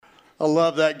I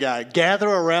love that guy. Gather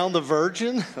around the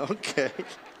virgin? Okay.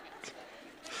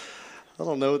 I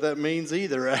don't know what that means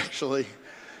either, actually.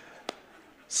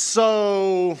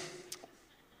 So,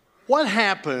 what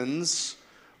happens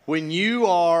when you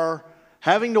are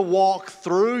having to walk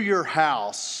through your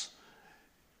house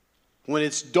when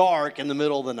it's dark in the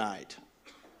middle of the night?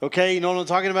 Okay, you know what I'm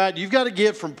talking about? You've got to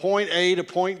get from point A to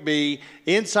point B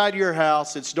inside your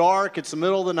house. It's dark, it's the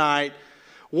middle of the night.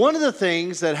 One of the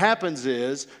things that happens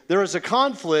is there is a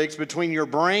conflict between your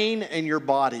brain and your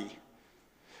body.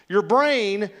 Your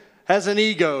brain has an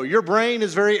ego. Your brain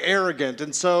is very arrogant.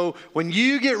 And so when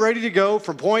you get ready to go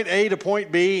from point A to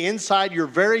point B inside your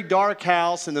very dark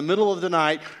house in the middle of the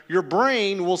night, your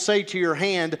brain will say to your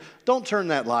hand, "Don't turn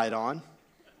that light on.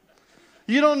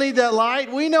 You don't need that light.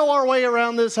 We know our way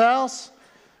around this house.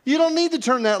 You don't need to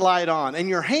turn that light on." And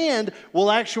your hand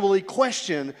will actually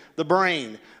question the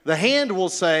brain. The hand will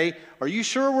say, "Are you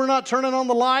sure we're not turning on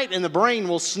the light?" And the brain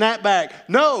will snap back,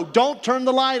 "No, don't turn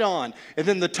the light on." And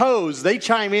then the toes, they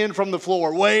chime in from the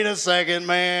floor. "Wait a second,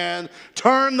 man.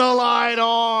 Turn the light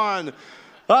on.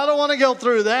 I don't want to go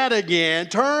through that again.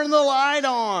 Turn the light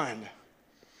on."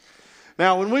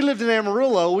 Now, when we lived in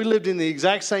Amarillo, we lived in the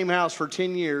exact same house for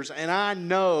 10 years, and I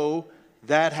know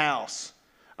that house.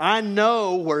 I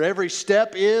know where every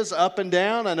step is up and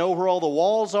down. I know where all the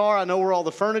walls are. I know where all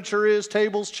the furniture is,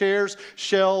 tables, chairs,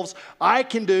 shelves. I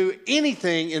can do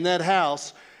anything in that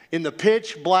house in the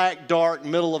pitch black, dark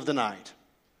middle of the night.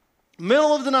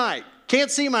 Middle of the night.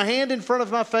 Can't see my hand in front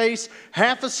of my face,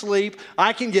 half asleep.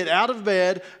 I can get out of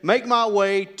bed, make my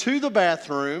way to the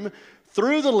bathroom,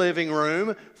 through the living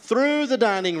room, through the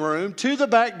dining room, to the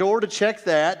back door to check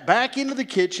that, back into the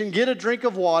kitchen, get a drink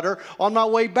of water. On my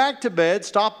way back to bed,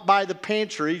 stop by the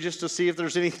pantry just to see if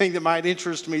there's anything that might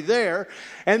interest me there,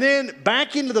 and then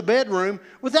back into the bedroom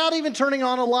without even turning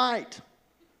on a light.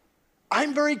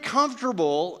 I'm very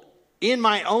comfortable in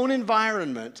my own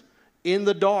environment in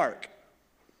the dark.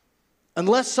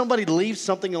 Unless somebody leaves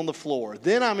something on the floor,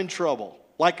 then I'm in trouble,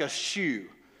 like a shoe.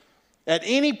 At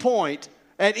any point,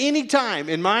 at any time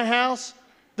in my house,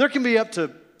 there can be up to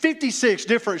 56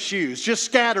 different shoes just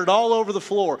scattered all over the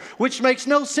floor, which makes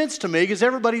no sense to me because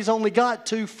everybody's only got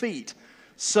 2 feet.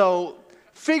 So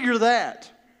figure that.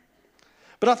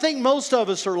 But I think most of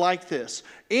us are like this.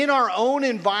 In our own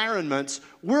environments,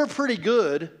 we're pretty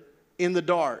good in the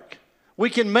dark. We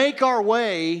can make our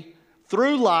way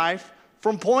through life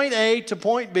from point A to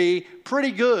point B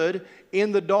pretty good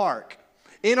in the dark.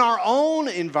 In our own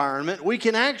environment, we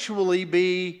can actually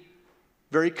be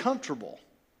very comfortable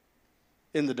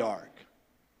in the dark.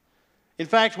 In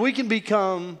fact, we can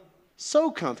become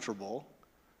so comfortable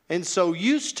and so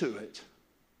used to it,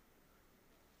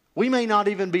 we may not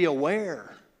even be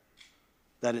aware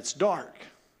that it's dark.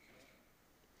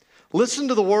 Listen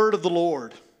to the word of the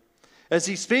Lord as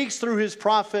he speaks through his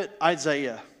prophet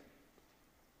Isaiah.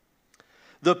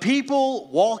 "The people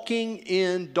walking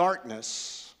in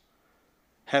darkness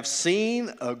have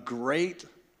seen a great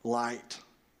light.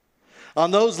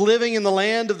 On those living in the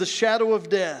land of the shadow of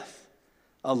death,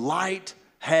 a light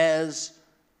has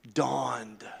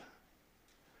dawned."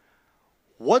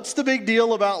 What's the big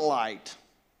deal about light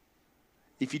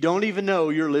if you don't even know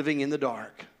you're living in the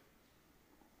dark?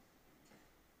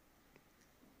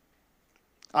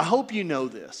 I hope you know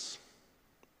this.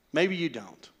 Maybe you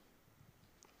don't.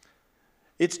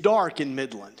 It's dark in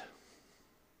Midland.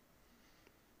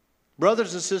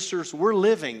 Brothers and sisters, we're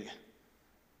living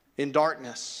in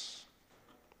darkness.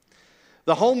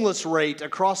 The homeless rate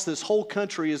across this whole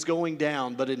country is going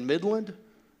down, but in Midland,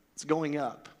 it's going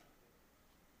up.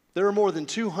 There are more than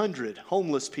 200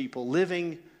 homeless people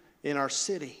living in our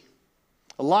city.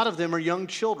 A lot of them are young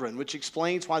children, which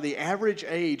explains why the average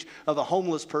age of a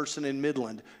homeless person in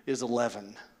Midland is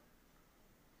 11.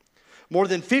 More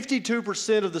than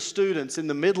 52% of the students in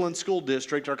the Midland School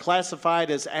District are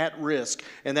classified as at risk,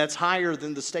 and that's higher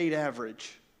than the state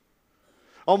average.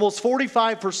 Almost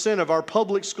 45% of our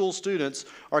public school students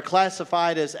are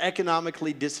classified as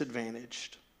economically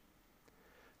disadvantaged.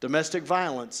 Domestic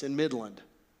violence in Midland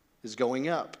is going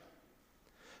up.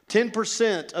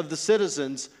 10% of the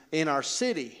citizens in our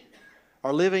city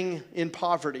are living in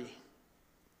poverty.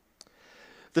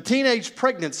 The teenage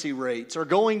pregnancy rates are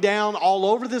going down all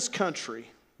over this country,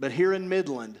 but here in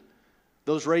Midland,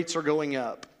 those rates are going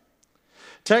up.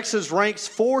 Texas ranks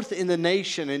 4th in the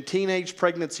nation in teenage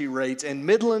pregnancy rates, and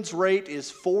Midland's rate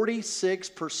is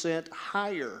 46%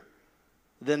 higher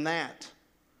than that.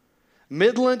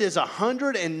 Midland is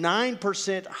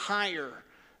 109% higher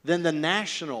than the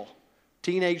national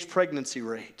teenage pregnancy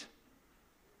rate.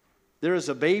 There is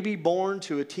a baby born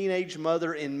to a teenage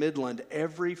mother in Midland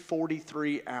every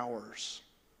 43 hours.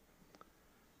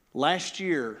 Last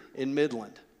year in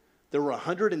Midland, there were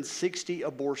 160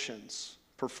 abortions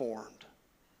performed.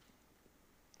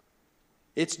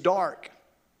 It's dark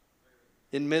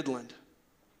in Midland.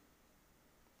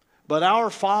 But our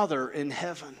Father in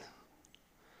heaven,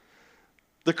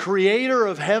 the creator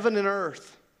of heaven and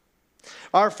earth,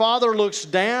 our Father looks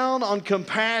down on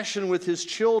compassion with His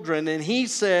children, and He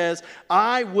says,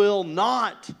 I will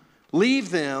not leave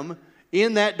them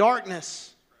in that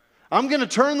darkness. I'm going to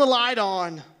turn the light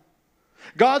on.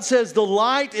 God says the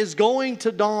light is going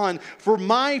to dawn. For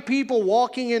my people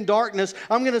walking in darkness,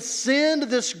 I'm going to send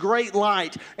this great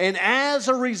light. And as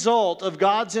a result of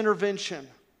God's intervention,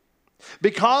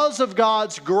 because of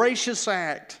God's gracious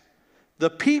act, the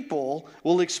people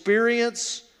will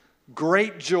experience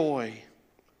great joy.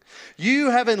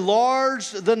 You have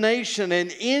enlarged the nation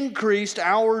and increased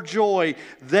our joy.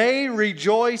 They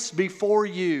rejoice before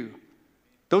you.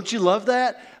 Don't you love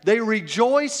that? They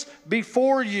rejoice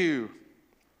before you.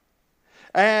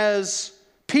 As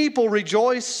people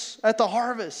rejoice at the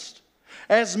harvest,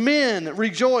 as men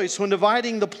rejoice when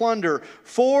dividing the plunder.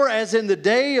 For as in the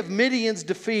day of Midian's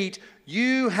defeat,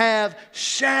 you have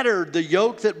shattered the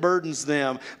yoke that burdens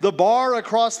them, the bar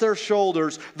across their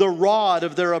shoulders, the rod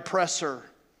of their oppressor.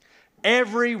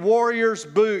 Every warrior's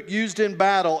boot used in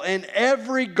battle and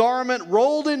every garment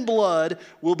rolled in blood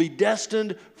will be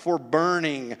destined for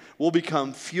burning, will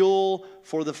become fuel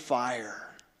for the fire.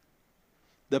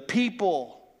 The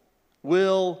people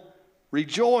will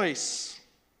rejoice.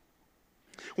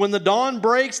 When the dawn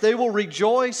breaks, they will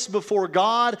rejoice before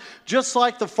God just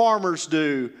like the farmers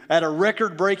do at a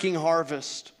record-breaking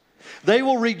harvest. They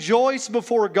will rejoice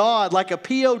before God like a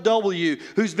POW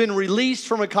who's been released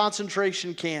from a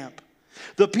concentration camp.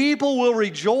 The people will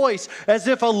rejoice as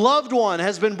if a loved one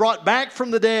has been brought back from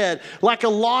the dead, like a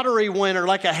lottery winner,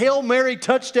 like a Hail Mary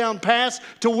touchdown pass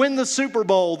to win the Super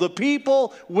Bowl. The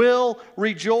people will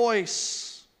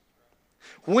rejoice.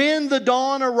 When the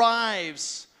dawn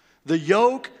arrives, the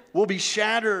yoke will be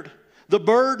shattered. The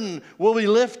burden will be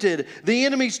lifted. The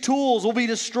enemy's tools will be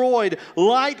destroyed.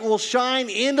 Light will shine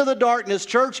into the darkness.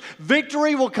 Church,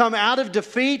 victory will come out of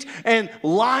defeat and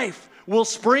life will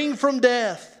spring from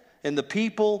death. And the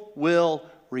people will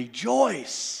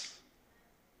rejoice.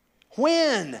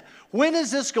 When? When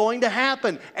is this going to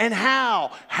happen? And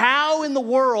how? How in the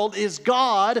world is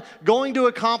God going to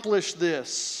accomplish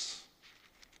this?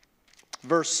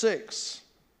 Verse 6.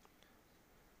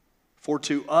 For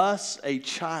to us a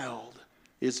child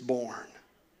is born.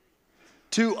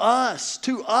 To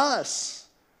us,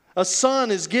 a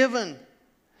son is given.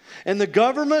 And the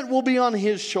government will be on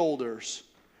his shoulders.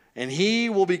 And he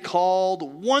will be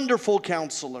called Wonderful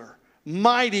Counselor,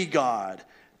 Mighty God,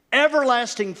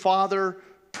 Everlasting Father,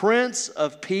 Prince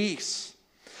of Peace.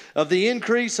 Of the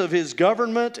increase of his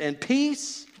government and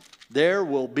peace, there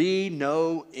will be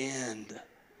no end.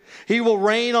 He will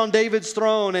reign on David's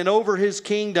throne and over his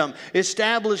kingdom,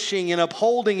 establishing and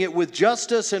upholding it with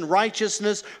justice and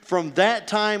righteousness from that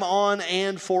time on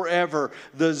and forever.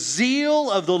 The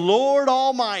zeal of the Lord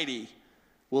Almighty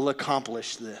will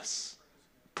accomplish this.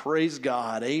 Praise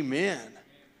God. Amen.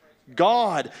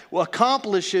 God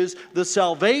accomplishes the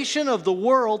salvation of the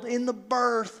world in the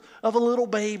birth of a little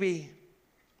baby.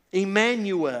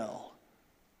 Emmanuel.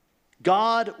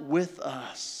 God with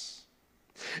us.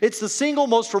 It's the single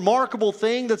most remarkable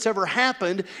thing that's ever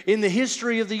happened in the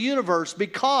history of the universe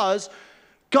because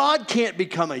God can't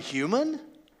become a human.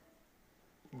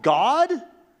 God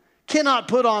cannot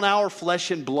put on our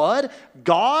flesh and blood.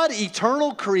 God,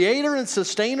 eternal creator and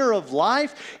sustainer of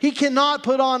life, He cannot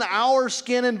put on our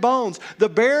skin and bones. The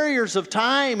barriers of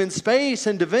time and space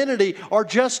and divinity are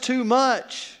just too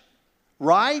much.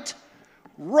 Right?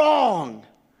 Wrong.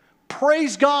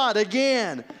 Praise God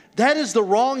again. That is the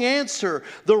wrong answer.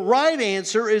 The right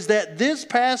answer is that this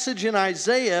passage in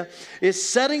Isaiah is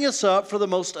setting us up for the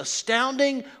most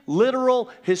astounding, literal,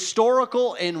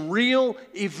 historical, and real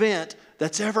event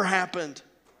that's ever happened.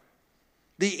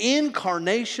 The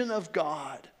incarnation of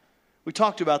God. We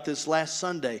talked about this last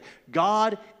Sunday.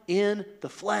 God in the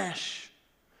flesh.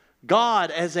 God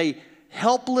as a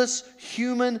helpless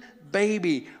human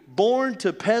baby born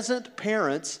to peasant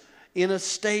parents in a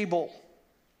stable.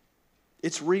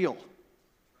 It's real.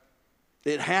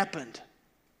 It happened.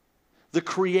 The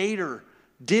Creator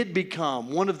did become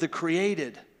one of the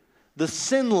created. The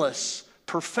sinless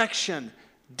perfection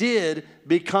did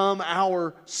become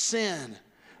our sin.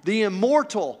 The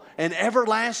immortal and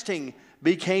everlasting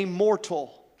became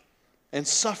mortal and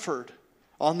suffered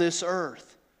on this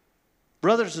earth.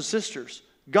 Brothers and sisters,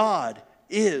 God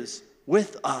is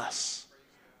with us.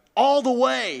 All the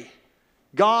way,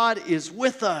 God is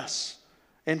with us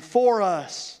and for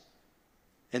us.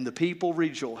 and the people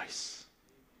rejoice.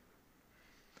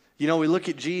 You know, we look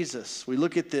at Jesus. We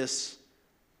look at this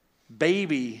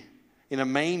baby in a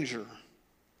manger.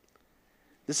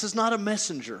 This is not a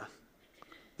messenger.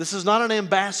 This is not an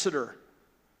ambassador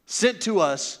sent to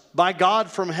us by God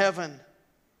from heaven.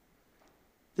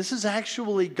 This is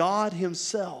actually God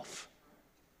Himself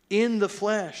in the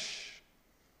flesh.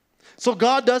 So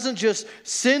God doesn't just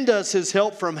send us His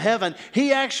help from heaven.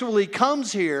 He actually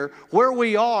comes here where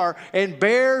we are and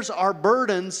bears our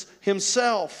burdens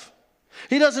Himself.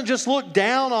 He doesn't just look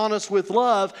down on us with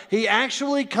love. He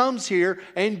actually comes here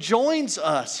and joins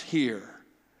us here.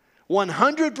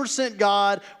 100%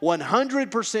 God,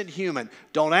 100% human.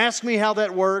 Don't ask me how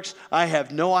that works. I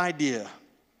have no idea.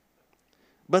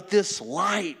 But this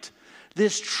light,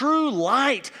 this true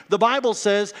light, the Bible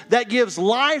says, that gives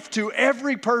life to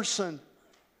every person.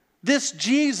 This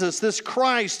Jesus, this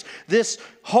Christ, this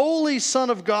holy Son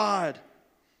of God.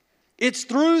 It's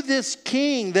through this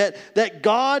King that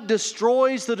God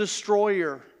destroys the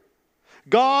destroyer.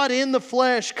 God in the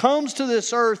flesh comes to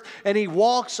this earth and He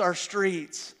walks our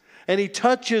streets. And He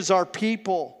touches our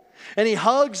people. And He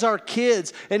hugs our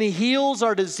kids. And He heals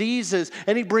our diseases.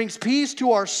 And He brings peace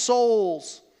to our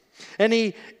souls. And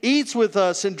He eats with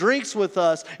us and drinks with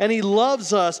us. And He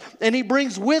loves us. And He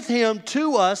brings with Him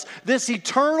to us this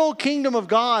eternal kingdom of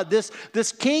God.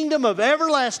 This kingdom of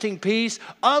everlasting peace,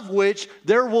 of which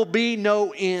there will be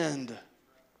no end.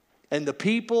 And the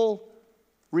people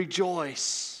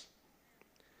rejoice.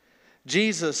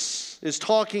 Jesus is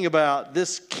talking about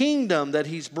this kingdom that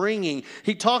He's bringing.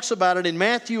 He talks about it in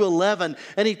Matthew 11,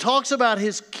 and He talks about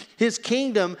His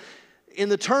kingdom in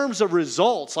the terms of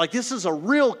results. Like, this is a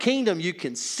real kingdom. You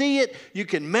can see it. You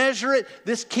can measure it.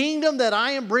 This kingdom that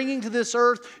I am bringing to this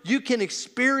earth, you can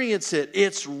experience it.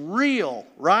 It's real,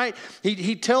 right?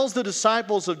 He tells the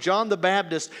disciples of John the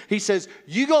Baptist, He says,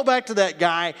 you go back to that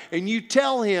guy and you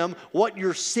tell him what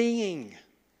you're seeing.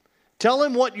 Tell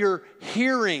him what you're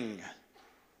hearing.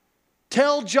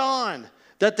 Tell John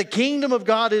that the kingdom of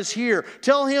God is here.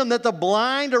 Tell him that the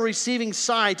blind are receiving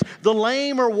sight, the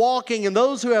lame are walking, and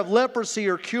those who have leprosy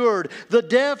are cured. The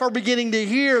deaf are beginning to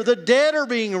hear, the dead are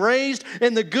being raised,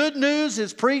 and the good news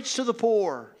is preached to the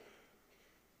poor.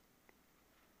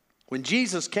 When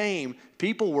Jesus came,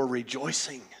 people were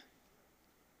rejoicing.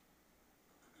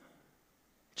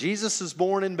 Jesus is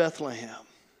born in Bethlehem.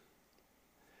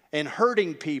 And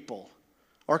hurting people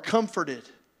are comforted.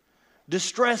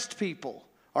 Distressed people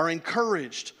are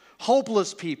encouraged.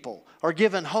 Hopeless people are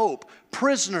given hope.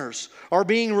 Prisoners are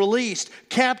being released.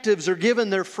 Captives are given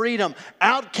their freedom.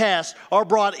 Outcasts are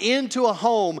brought into a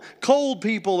home. Cold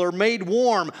people are made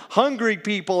warm. Hungry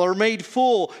people are made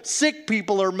full. Sick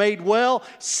people are made well.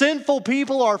 Sinful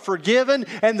people are forgiven.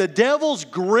 And the devil's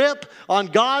grip on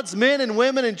God's men and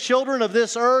women and children of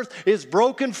this earth is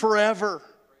broken forever.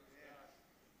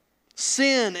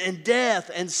 Sin and death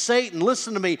and Satan,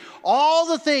 listen to me, all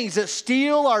the things that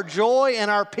steal our joy and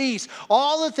our peace,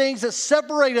 all the things that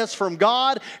separate us from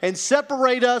God and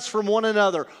separate us from one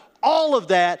another, all of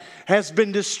that has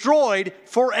been destroyed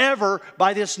forever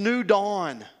by this new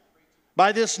dawn,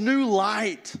 by this new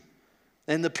light.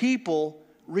 And the people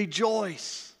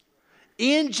rejoice.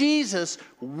 In Jesus,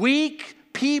 weak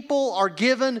people are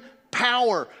given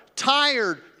power.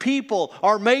 Tired people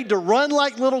are made to run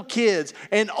like little kids,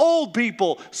 and old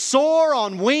people soar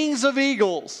on wings of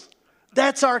eagles.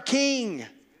 That's our King.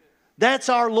 That's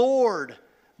our Lord.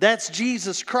 That's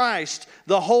Jesus Christ,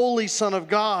 the Holy Son of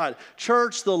God.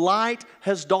 Church, the light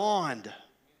has dawned.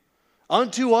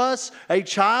 Unto us a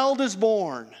child is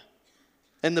born,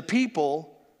 and the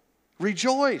people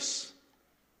rejoice.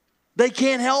 They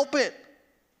can't help it.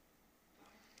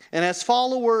 And as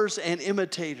followers and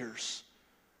imitators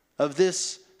of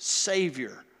this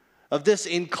Savior, of this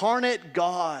incarnate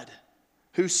God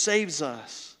who saves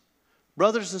us,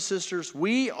 brothers and sisters,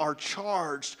 we are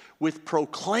charged with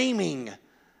proclaiming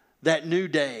that new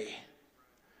day.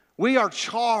 We are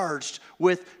charged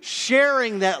with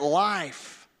sharing that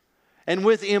life and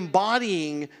with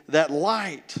embodying that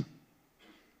light.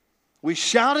 We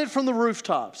shouted from the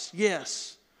rooftops,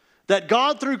 yes, that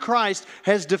God through Christ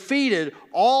has defeated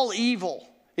all evil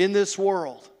in this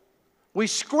world. We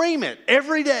scream it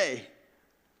every day,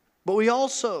 but we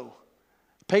also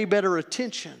pay better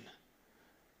attention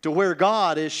to where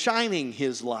God is shining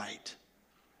His light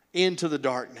into the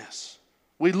darkness.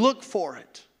 We look for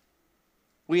it.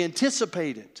 We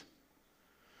anticipate it.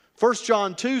 1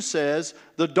 John 2 says,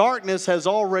 the darkness has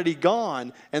already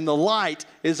gone and the light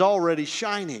is already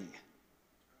shining.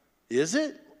 Is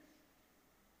it?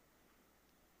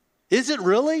 Is it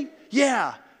really?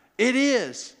 Yeah, it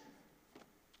is.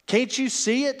 Can't you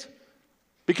see it?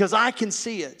 because I can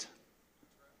see it.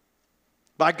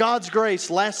 By God's grace,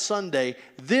 last Sunday,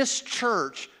 this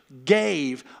church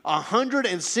gave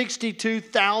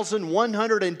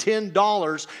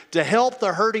 $162,110 to help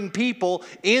the hurting people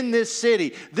in this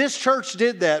city. This church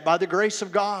did that by the grace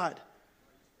of God.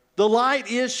 The light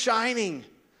is shining.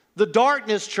 The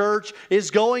darkness, church,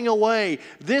 is going away.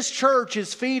 This church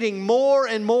is feeding more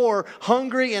and more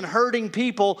hungry and hurting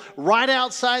people right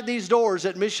outside these doors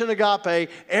at Mission Agape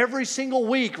every single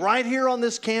week right here on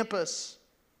this campus.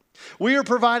 We are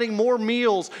providing more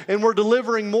meals and we're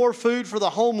delivering more food for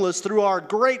the homeless through our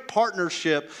great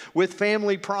partnership with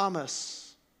Family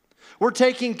Promise. We're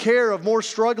taking care of more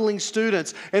struggling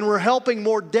students and we're helping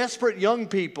more desperate young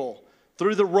people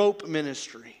through the Rope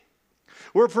Ministry.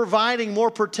 We're providing more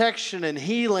protection and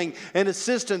healing and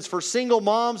assistance for single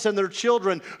moms and their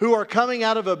children who are coming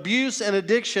out of abuse and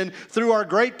addiction through our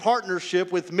great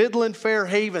partnership with Midland Fair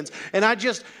Havens. And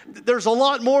there's a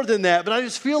lot more than that, but I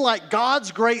just feel like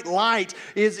God's great light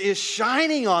is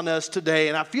shining on us today.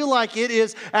 And I feel like it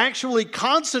is actually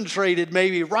concentrated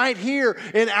maybe right here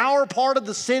in our part of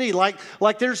the city. Like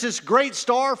there's this great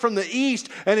star from the east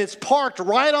and it's parked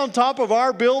right on top of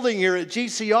our building here at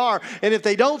GCR. And if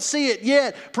they don't see it yet,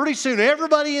 pretty soon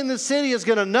everybody in the city is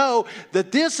going to know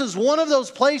that this is one of those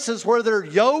places where their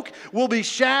yoke will be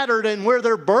shattered and where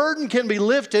their burden can be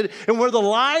lifted and where the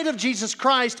light of Jesus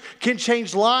Christ can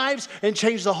change lives and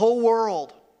change the whole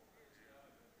world.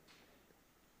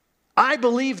 I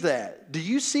believe that. Do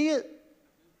you see it?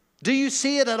 Do you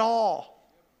see it at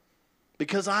all?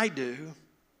 Because I do.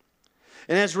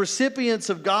 And as recipients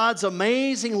of God's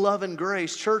amazing love and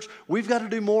grace, church, we've got to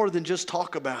do more than just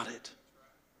talk about it.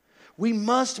 We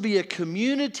must be a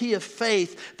community of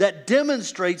faith that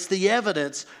demonstrates the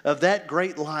evidence of that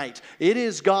great light. It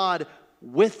is God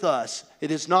with us.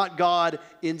 It is not God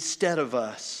instead of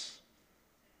us.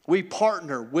 We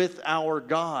partner with our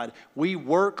God. We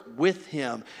work with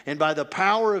Him. And by the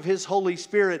power of His Holy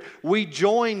Spirit, we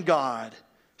join God,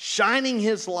 shining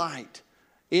His light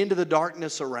into the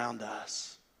darkness around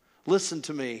us. Listen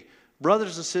to me,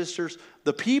 brothers and sisters,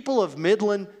 the people of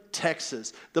Midland,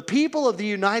 Texas, the people of the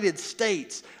United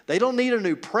States, they don't need a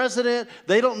new president.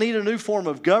 They don't need a new form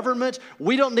of government.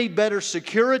 We don't need better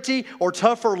security or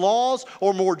tougher laws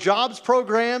or more jobs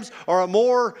programs or a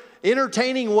more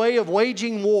entertaining way of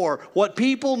waging war. What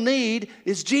people need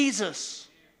is Jesus.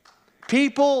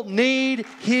 People need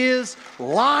His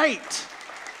light.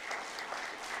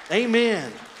 Amen.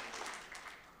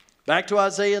 Back to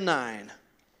Isaiah 9.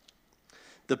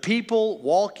 The people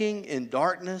walking in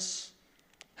darkness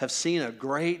have seen a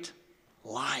great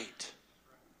light.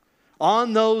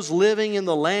 On those living in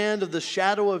the land of the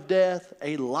shadow of death,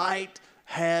 a light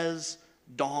has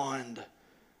dawned.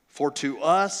 For to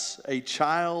us a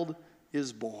child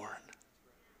is born.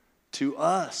 To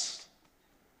us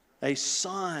a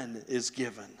son is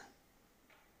given.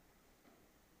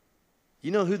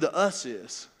 You know who the us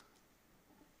is?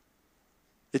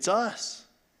 It's us.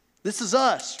 This is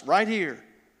us right here.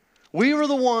 We were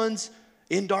the ones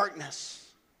in darkness.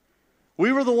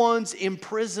 We were the ones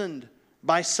imprisoned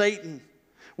by Satan.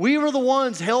 We were the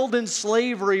ones held in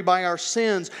slavery by our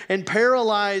sins and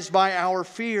paralyzed by our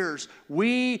fears.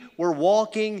 We were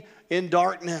walking in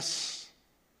darkness.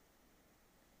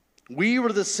 We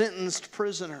were the sentenced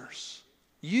prisoners.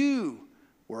 You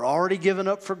were already given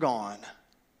up for gone.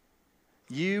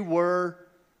 You were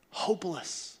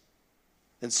hopeless.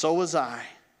 And so was I.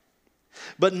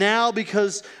 But now,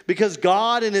 because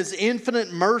God in His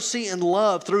infinite mercy and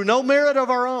love, through no merit of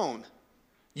our own,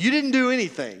 you didn't do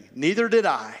anything, neither did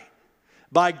I.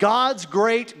 By God's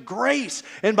great grace,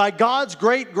 and by God's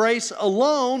great grace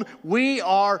alone, we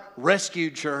are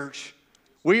rescued, church.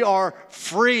 We are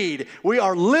freed. We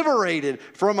are liberated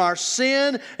from our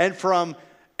sin and from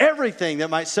everything that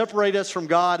might separate us from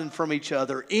God and from each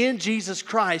other in Jesus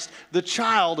Christ, the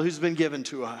child who's been given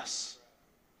to us.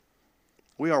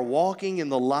 We are walking in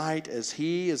the light as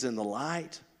He is in the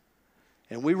light.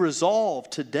 And we resolve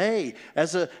today,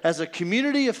 as a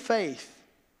community of faith,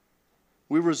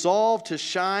 we resolve to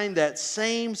shine that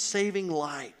same saving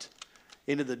light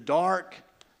into the dark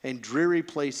and dreary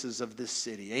places of this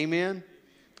city. Amen?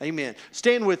 Amen.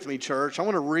 Stand with me, church. I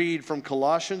want to read from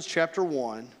Colossians chapter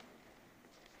 1.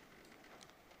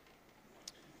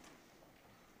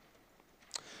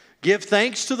 Give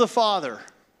thanks to the Father,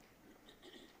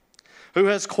 who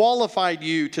has qualified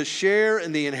you to share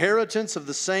in the inheritance of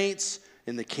the saints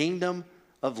in the kingdom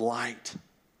of light.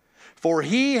 For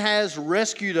He has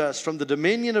rescued us from the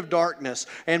dominion of darkness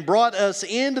and brought us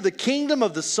into the kingdom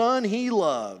of the Son He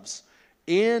loves,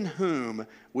 in whom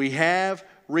we have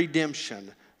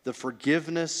redemption, the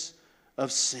forgiveness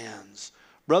of sins.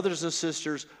 Brothers and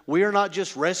sisters, we are not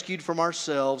just rescued from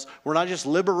ourselves. We're not just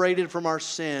liberated from our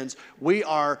sins. We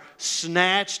are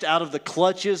snatched out of the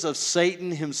clutches of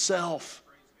Satan himself.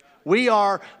 We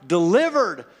are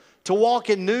delivered to walk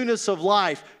in newness of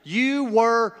life. You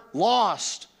were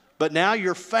lost, but now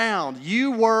you're found.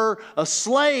 You were a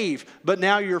slave, but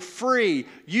now you're free.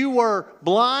 You were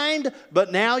blind,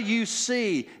 but now you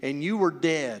see. And you were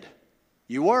dead.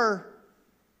 You were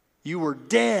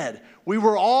dead. We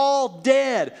were all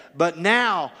dead, but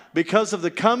now, because of the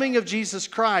coming of Jesus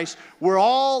Christ, we're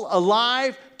all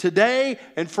alive today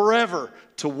and forever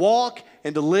to walk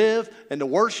and to live and to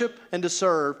worship and to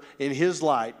serve in His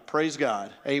light. Praise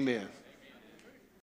God. Amen.